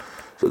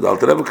So the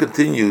Alter Rebbe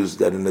continues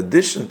that in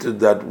addition to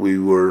that we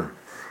were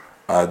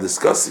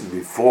discussing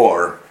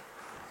before,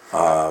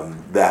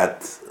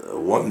 that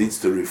one needs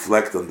to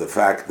reflect on the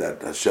fact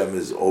that Hashem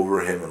is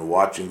over him and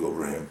watching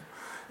over him.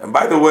 And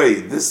by the way,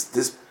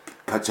 this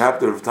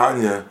chapter of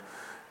Tanya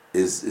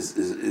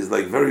is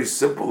like very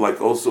simple,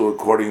 like also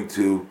according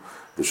to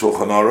the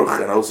Shulchan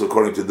Aruch and also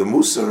according to the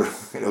Musar,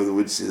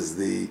 which is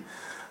the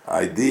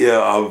idea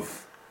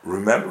of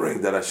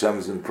remembering that Hashem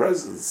is in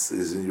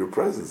your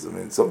presence. I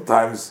mean,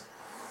 sometimes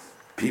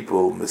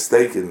people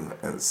mistaken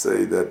and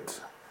say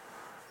that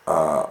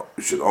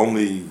we should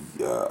only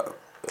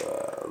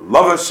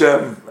love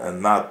Hashem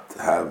and not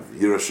have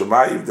Yirah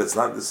Shamayim.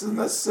 This is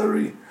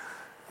necessary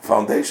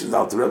foundation.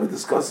 Alter Rebbe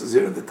discusses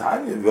here in the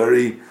Tanya,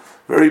 very,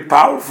 very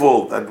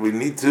powerful, that we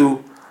need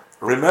to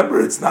remember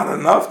it's not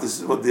enough. This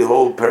is what the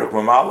whole Perek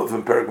Mem Aleph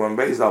and Perek Mem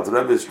Beis, Alter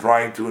Rebbe is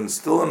trying to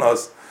instill in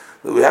us,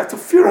 that we have to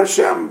fear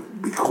Hashem,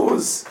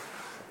 because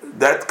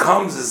that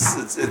comes,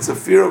 it's a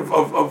fear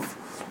of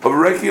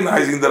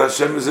recognizing that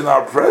Hashem is in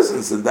our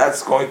presence, and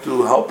that's going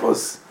to help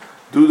us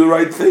do the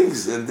right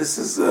things. And this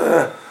is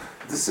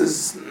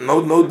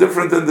no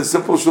different than the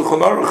simple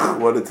Shulchan Aruch,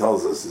 what it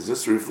tells us. It's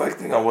just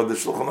reflecting on what the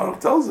Shulchan Aruch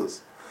tells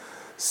us.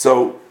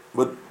 So,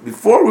 but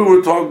before we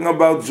were talking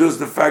about just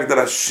the fact that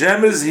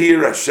Hashem is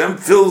here, Hashem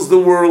fills the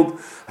world,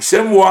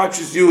 Hashem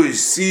watches you, He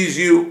sees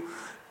you.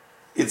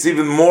 It's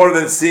even more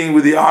than seeing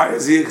with the eye,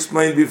 as He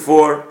explained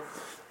before.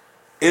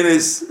 It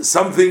is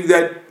something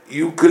that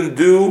you can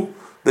do,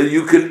 that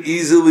you can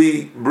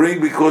easily bring,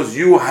 because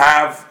you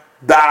have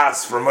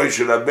Das from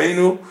Moshe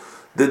Rabbeinu.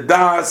 The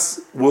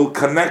Das will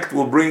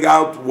bring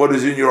out what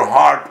is in your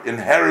heart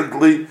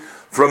inherently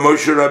from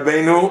Moshe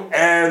Rabbeinu,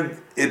 and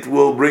it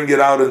will bring it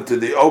out into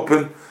the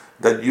open,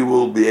 that you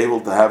will be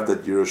able to have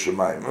that Yirah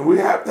Shamayim. And we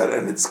have that,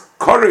 and it's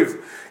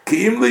Korev,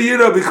 Ki'im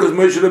L'Yirah, because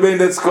Moshe Rabbeinu,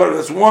 that's Korev.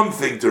 That's one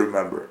thing to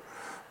remember.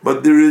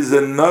 But there is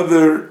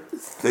another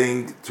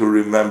thing to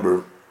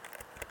remember,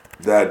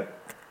 that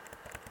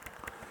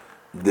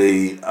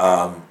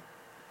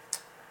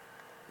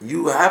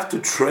you have to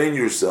train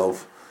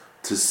yourself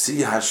to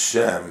see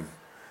Hashem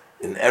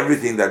in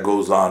everything that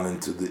goes on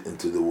into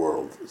the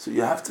world. So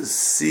you have to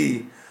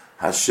see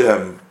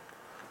Hashem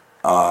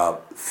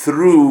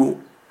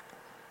through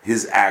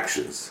His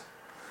actions.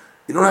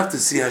 You don't have to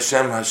see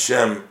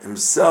Hashem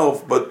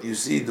Himself, but you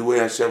see the way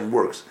Hashem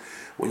works.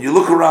 When you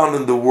look around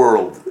in the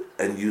world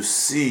and you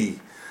see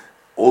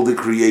all the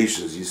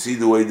creations, you see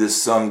the way the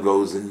sun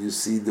goes, and you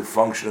see the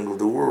functioning of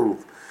the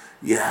world,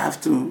 you have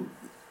to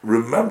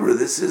remember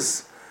this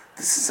is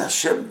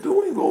Hashem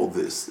doing all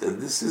this, and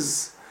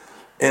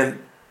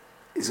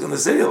He's going to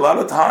say a lot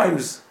of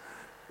times,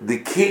 the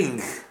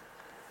king,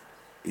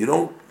 you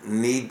don't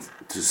need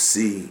to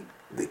see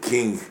the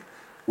king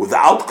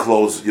without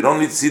clothes. You don't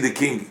need to see the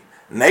king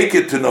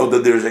naked to know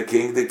that there's a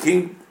king. The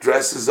king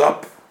dresses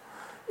up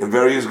in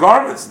various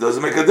garments. It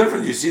doesn't make a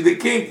difference. You see the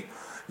king.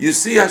 You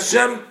see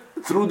Hashem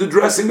through the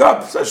dressing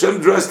up. So Hashem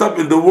dressed up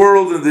in the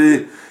world,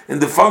 in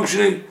the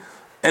functioning.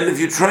 And if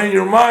you train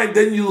your mind,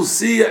 then you'll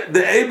see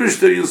the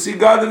Eibishter, you'll see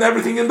God in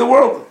everything in the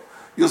world.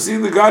 You'll see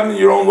the God in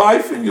your own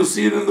life, and you'll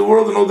see it in the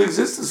world and all the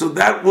existence. So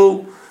that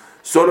will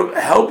sort of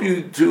help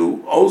you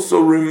to also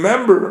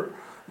remember,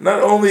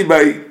 not only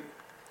by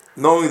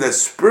knowing that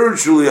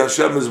spiritually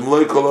Hashem is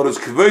Mloi Kol Oros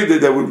Kveide,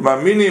 that we're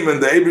Maminim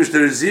and the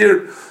Eibishter is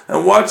here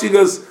and watching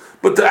us,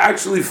 but to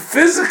actually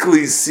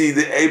physically see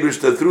the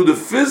Eibishter through the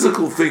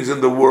physical things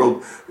in the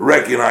world,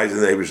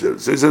 recognizing the Eibishter.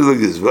 So it says like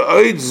this,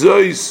 V'oid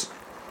zois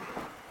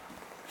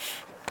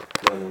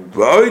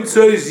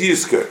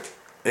Yisker,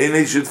 and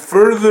he should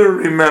further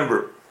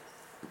remember.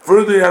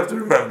 Further, you have to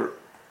remember.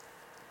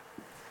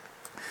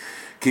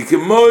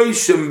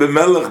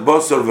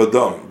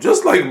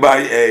 Just like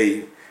by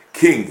a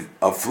king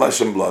of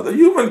flesh and blood, a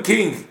human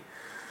king,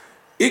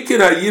 the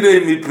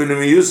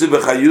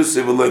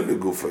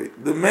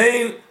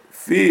main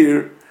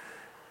fear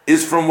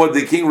is from what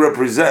the king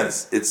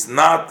represents. It's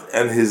not,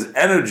 and his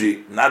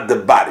energy, not the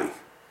body,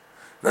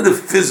 not the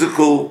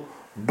physical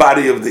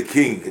body of the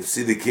king. You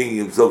see the king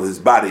himself, his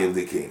body of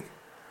the king.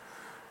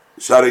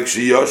 Sharik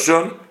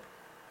Shiyoshon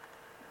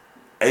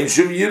Ein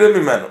Shum Yireh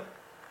Mimenu.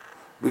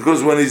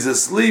 Because when he's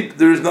asleep,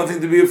 there is nothing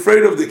to be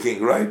afraid of the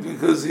king, right?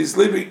 Because he's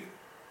sleeping.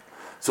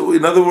 So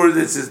in other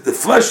words, the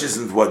flesh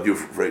isn't what you're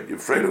afraid. You're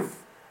afraid of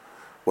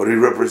what he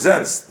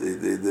represents.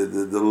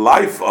 The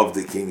life of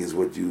the king is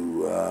what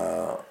you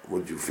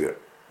fear.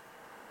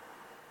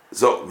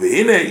 So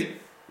V'hinei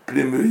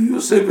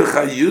Primiyusei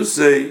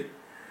V'chayusei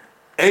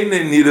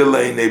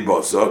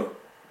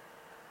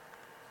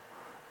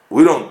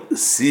we don't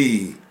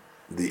see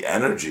the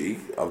energy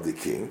of the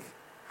king.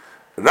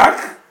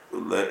 That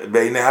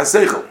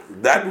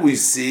we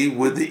see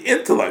with the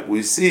intellect.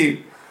 We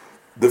see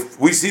the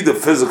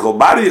physical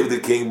body of the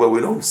king, but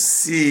we don't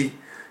see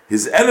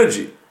his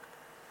energy.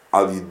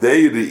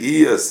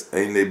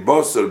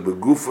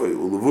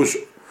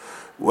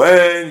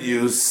 When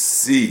you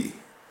see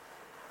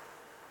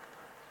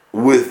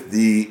with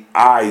the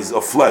eyes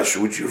of flesh,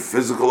 which are your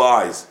physical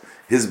eyes,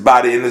 his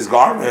body and his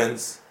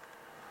garments,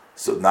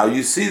 So now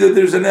you see that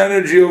there's an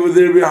energy over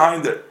there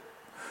behind it.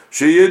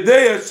 So you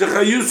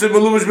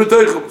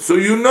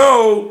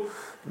know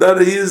that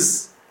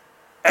his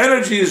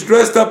energy is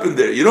dressed up in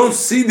there. You don't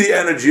see the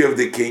energy of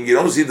the king, you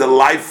don't see the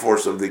life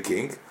force of the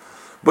king,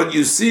 but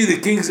you see the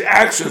king's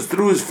actions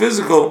through his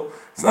physical.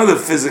 It's not the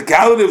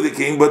physicality of the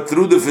king, but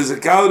through the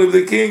physicality of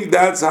the king,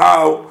 that's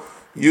how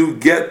you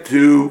get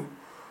to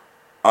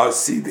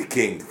see the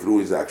king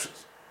through his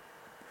actions.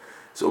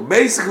 So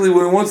basically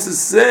what it wants to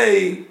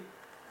say,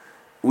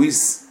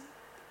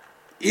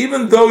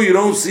 even though you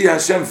don't see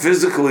Hashem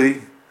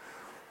physically,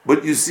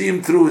 but you see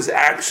him through his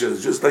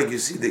actions, just like you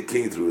see the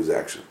king through his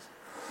actions.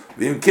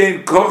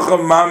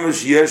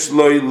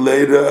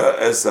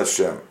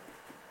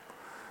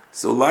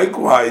 So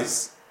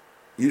likewise,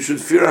 you should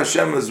fear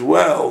Hashem as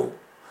well,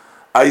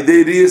 by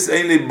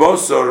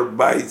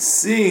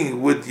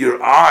seeing with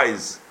your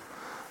eyes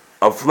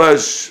of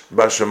flesh, in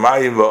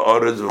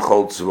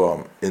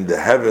the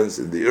heavens,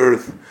 in the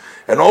earth,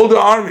 and all the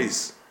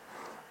armies.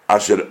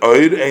 The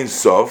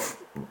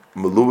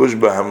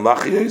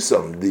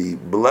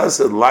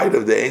blessed light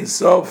of the Ein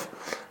Sof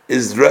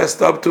is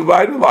dressed up to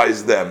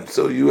vitalize them.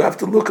 So you have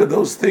to look at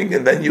those things,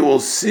 and then you will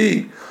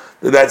see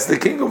that that's the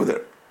king over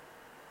there.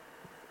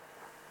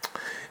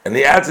 And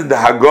he adds in the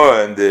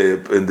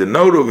Haggadah, in the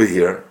note over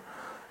here,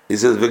 he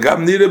says,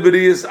 "V'gam nira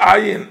b'riyas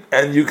ayin,"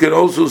 and you can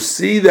also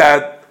see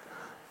that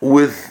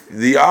with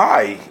the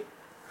eye,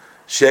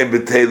 Shem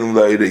b'teilim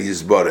la'ira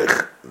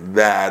yizbarech,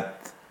 that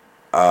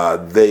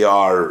they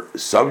are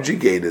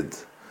subjugated,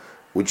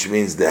 which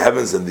means the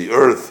heavens and the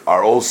earth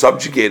are all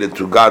subjugated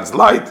to God's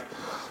light.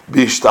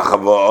 When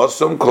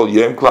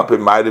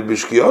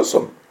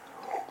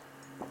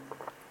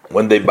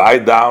they bow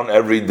down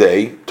every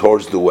day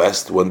towards the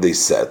west, when they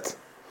set.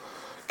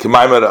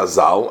 As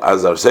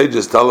our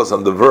sages tell us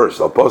on the verse,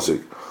 that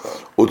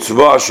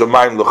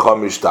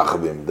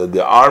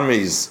the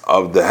armies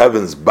of the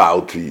heavens bow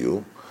to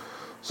you.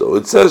 So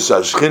it says,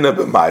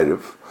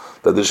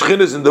 that the Shekhinah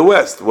is in the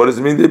west. What does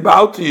it mean they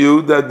bow to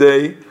you? That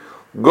they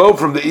go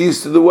from the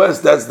east to the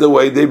west. That's the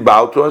way they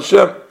bow to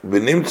Hashem.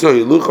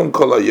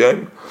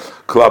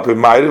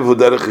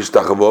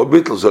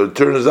 So it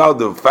turns out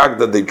the fact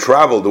that they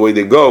travel, the way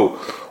they go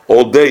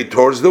all day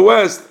towards the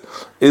west,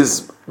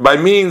 is by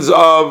means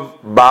of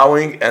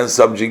bowing and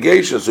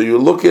subjugation. So you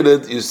look at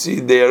it, you see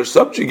they are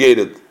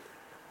subjugated.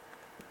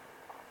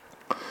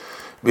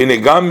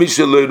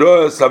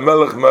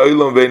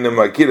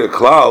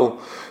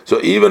 So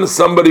even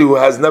somebody who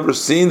has never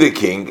seen the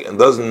king and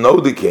doesn't know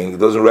the king,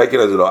 doesn't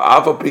recognize it all,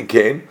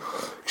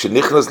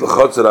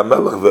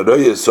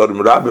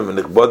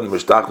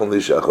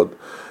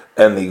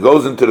 and he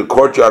goes into the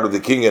courtyard of the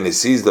king and he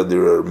sees that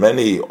there are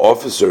many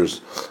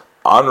officers,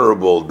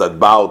 honorable, that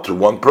bow to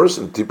one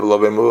person,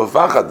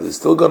 he's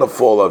still going to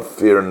fall of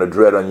fear and a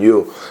dread on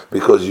you,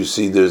 because you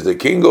see there's the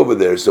king over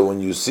there. So when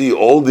you see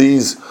all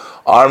these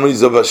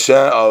armies of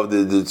Hashem, of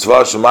the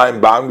Tzva Shemayim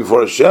bowing before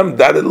Hashem,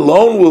 that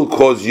alone will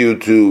cause you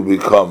to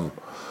become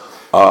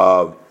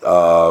bottled.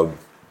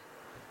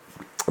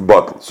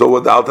 So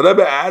what the Alter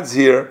Rebbe adds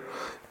here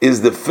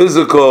is the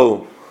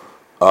physical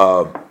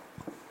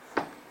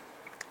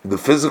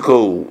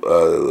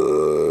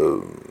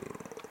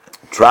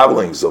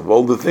travelings of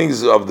all the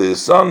things of the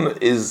sun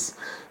is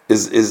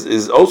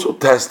also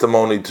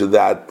testimony to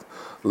that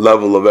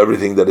level of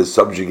everything that is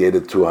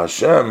subjugated to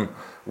Hashem,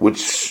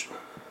 which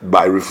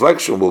by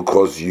reflection will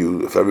cause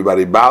you, if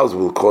everybody bows,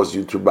 will cause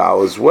you to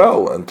bow as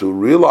well and to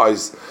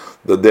realize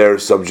that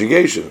there's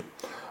subjugation.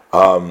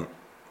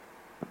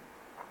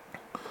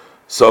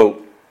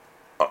 So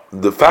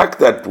the fact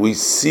that we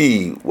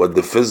see what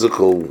the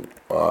physical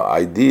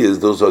idea is,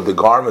 those are the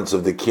garments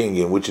of the king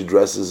in which he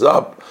dresses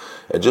up,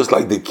 and just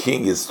like the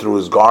king is through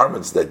his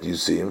garments that you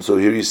see him, so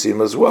here you see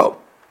him as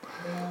well.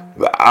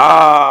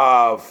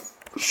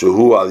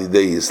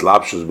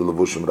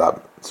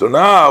 So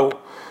now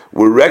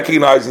we're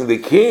recognizing the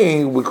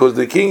king because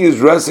the king is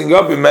dressing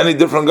up in many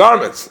different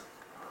garments.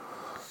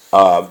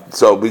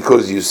 So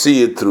because you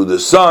see it through the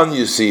sun,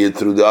 you see it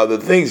through the other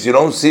things, you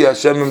don't see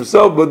Hashem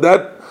himself, but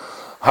that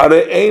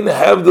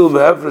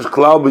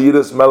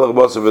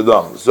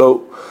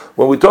so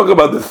when we talk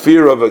about the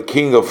fear of a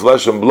king of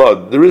flesh and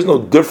blood, there is no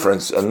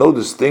difference and no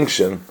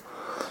distinction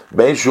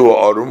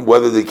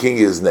whether the king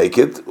is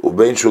naked, or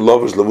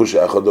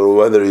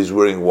whether he's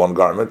wearing one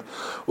garment,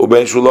 or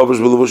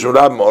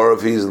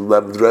if he's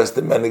dressed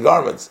in many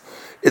garments.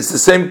 It's the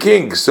same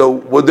king. So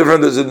what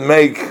difference does it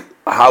make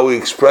how he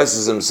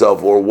expresses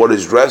himself or what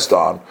he's dressed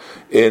on?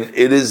 And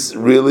it is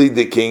really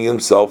the king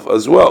himself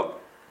as well.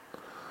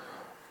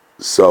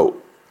 So,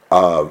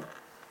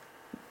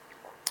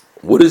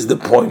 what is the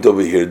point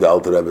over here? The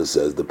Alter Rebbe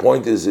says the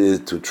point is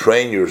to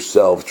train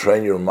yourself,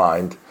 train your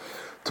mind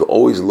to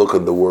always look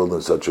at the world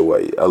in such a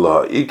way.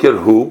 Allah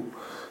Iker Hu.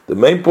 The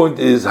main point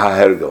is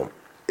Hahergel,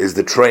 is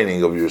the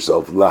training of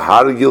yourself.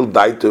 Lahargil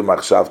Daito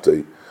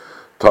Machshavtoi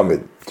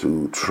Tamid,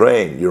 to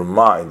train your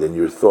mind and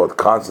your thought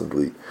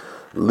constantly.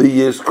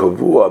 Liyes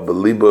Kavua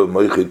Beliba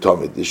Moichi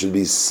Tamid. It should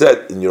be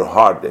set in your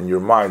heart and your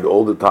mind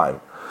all the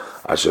time.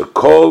 Asher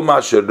kol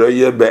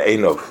ma'ashereye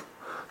be'enov,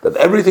 that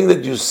everything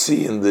that you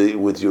see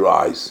with your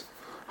eyes,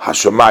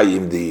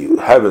 Hashamayim, the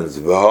heavens,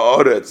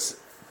 v'ha'aretz,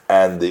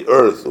 and the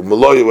earth,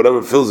 u'meloya,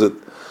 whatever fills it,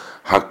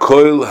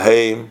 hakoil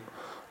heim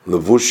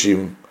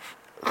levushim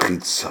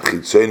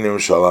chitzonim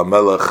shel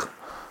HaMelech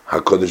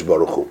HaKadosh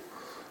Baruch Hu.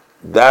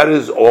 That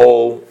is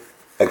all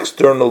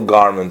external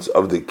garments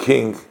of the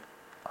King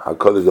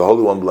HaKadosh, the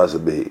Holy One,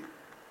 blessed be He.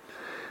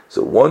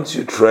 So once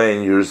you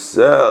train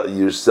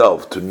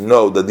yourself to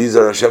know that these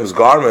are Hashem's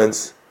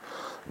garments,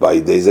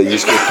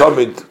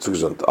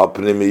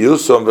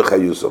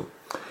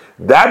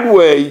 that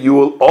way you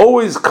will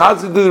always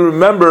constantly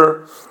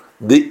remember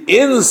the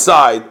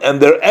inside and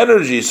their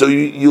energy. So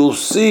you'll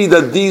see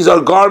that these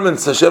are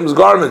garments, Hashem's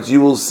garments.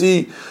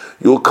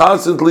 You'll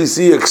constantly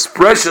see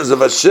expressions of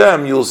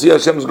Hashem. You'll see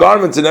Hashem's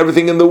garments in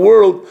everything in the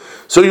world.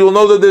 So you'll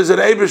know that there's an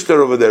Eibishter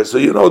over there. So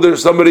you know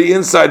there's somebody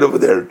inside over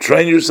there.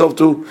 Train yourself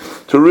to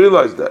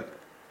realize that.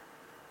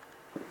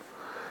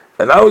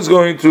 And I was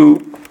going to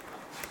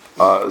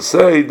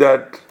say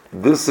that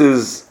this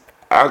is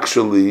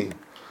actually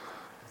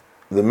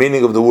the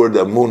meaning of the word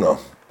Amunah.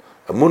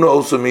 Amunah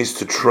also means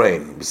to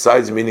train.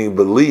 Besides meaning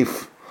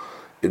belief,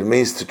 it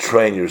means to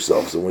train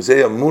yourself. So when we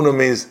say Amunah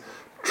means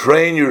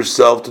train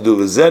yourself to do.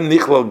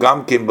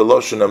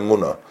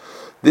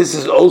 This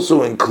is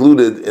also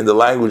included in the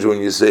language when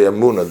you say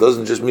Amunah. It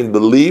doesn't just mean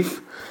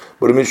belief,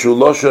 but it means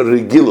Shulosha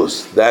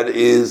Rigilus. That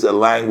is a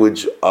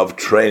language of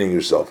training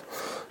yourself.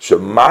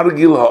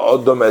 Shemargil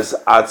ha'odom es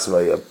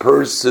atzmai. A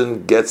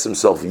person gets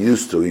himself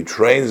used to. He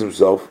trains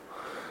himself.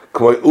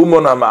 When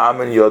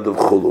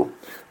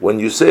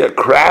you say a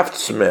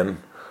craftsman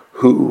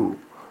who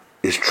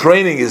is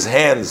training his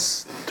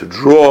hands to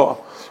draw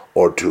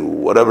or to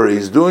whatever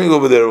he's doing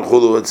over there,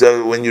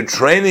 when you're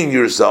training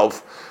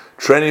yourself,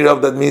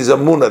 that means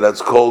Amunah,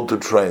 that's called to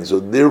train. So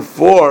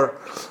therefore,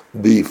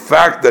 the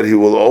fact that he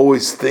will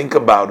always think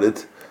about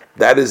it,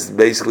 that is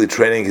basically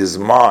training his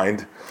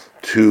mind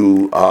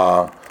to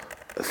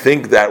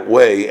think that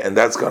way, and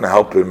that's going to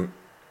help him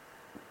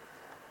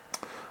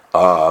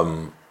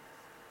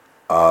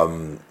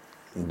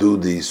do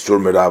the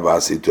Surmirav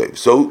Asi Toiv.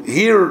 So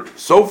here,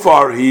 so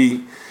far,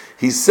 he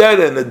said,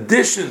 in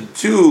addition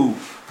to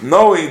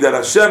knowing that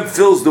Hashem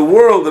fills the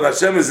world and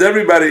Hashem is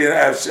everybody and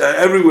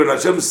everywhere, and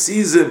Hashem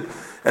sees him,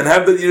 and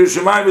have that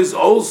Yerushalayim is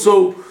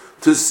also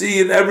to see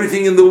in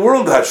everything in the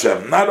world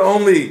Hashem. Not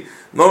only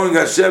knowing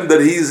Hashem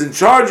that He is in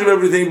charge of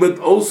everything, but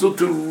also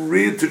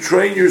to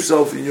train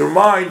yourself in your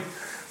mind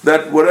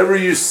that whatever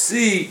you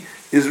see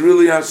is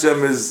really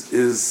Hashem is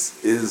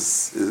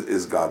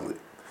godly.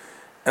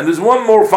 And there's one more